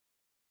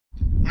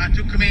When I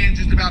took command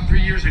just about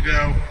 3 years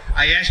ago,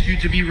 I asked you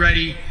to be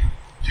ready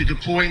to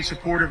deploy in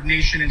support of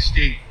nation and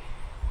state.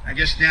 I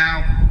guess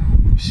now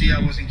you see I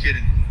wasn't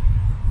kidding.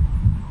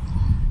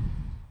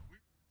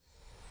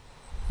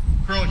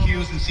 Colonel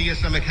Hughes and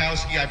CSM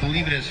Mechkowski, I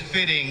believe it is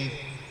fitting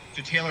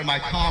to tailor my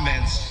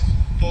comments,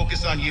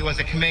 focus on you as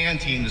a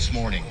command team this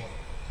morning.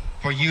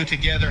 For you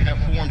together have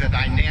formed a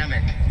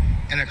dynamic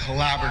and a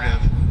collaborative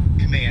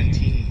command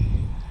team.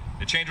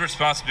 The change of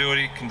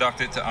responsibility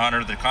conducted to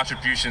honor the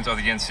contributions of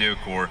the NCO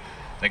Corps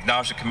and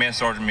acknowledge the Command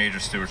Sergeant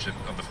Major stewardship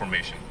of the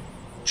formation.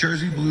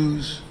 Jersey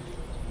Blues,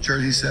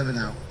 Jersey 7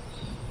 out.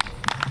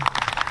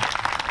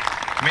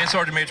 Command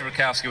Sergeant Major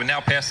Mechkowski will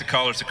now pass the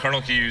colors to Colonel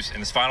Hughes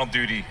in his final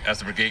duty as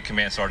the Brigade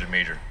Command Sergeant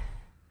Major.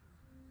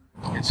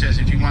 It says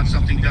if you want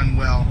something done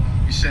well,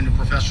 you send to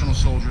professional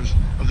soldiers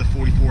of the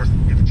 44th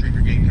Infantry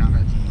Brigade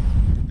Combat Team.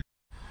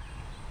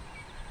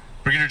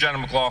 Brigadier General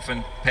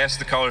McLaughlin passes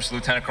the colors to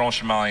Lieutenant Colonel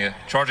Stramaglia,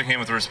 charging him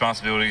with the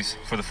responsibilities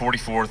for the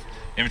 44th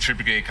Infantry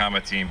Brigade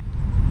Combat Team.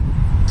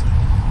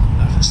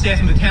 For the staff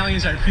and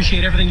battalions, I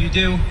appreciate everything you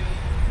do.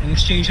 In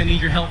exchange, I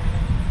need your help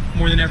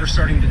more than ever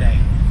starting today.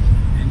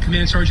 And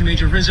Command Sergeant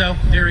Major Rizzo,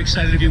 very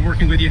excited to be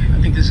working with you.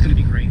 I think this is going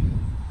to be great.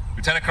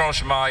 Lieutenant Colonel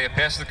Stramaglia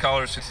passes the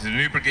colors to the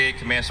new Brigade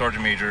Command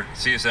Sergeant Major,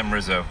 CSM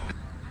Rizzo.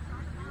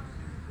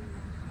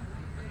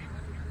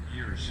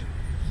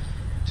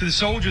 To the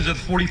soldiers of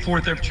the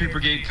 44th Infantry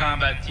Brigade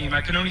Combat Team,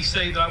 I can only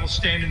say that I will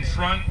stand in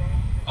front,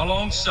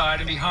 alongside,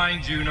 and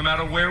behind you no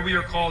matter where we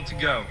are called to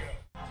go.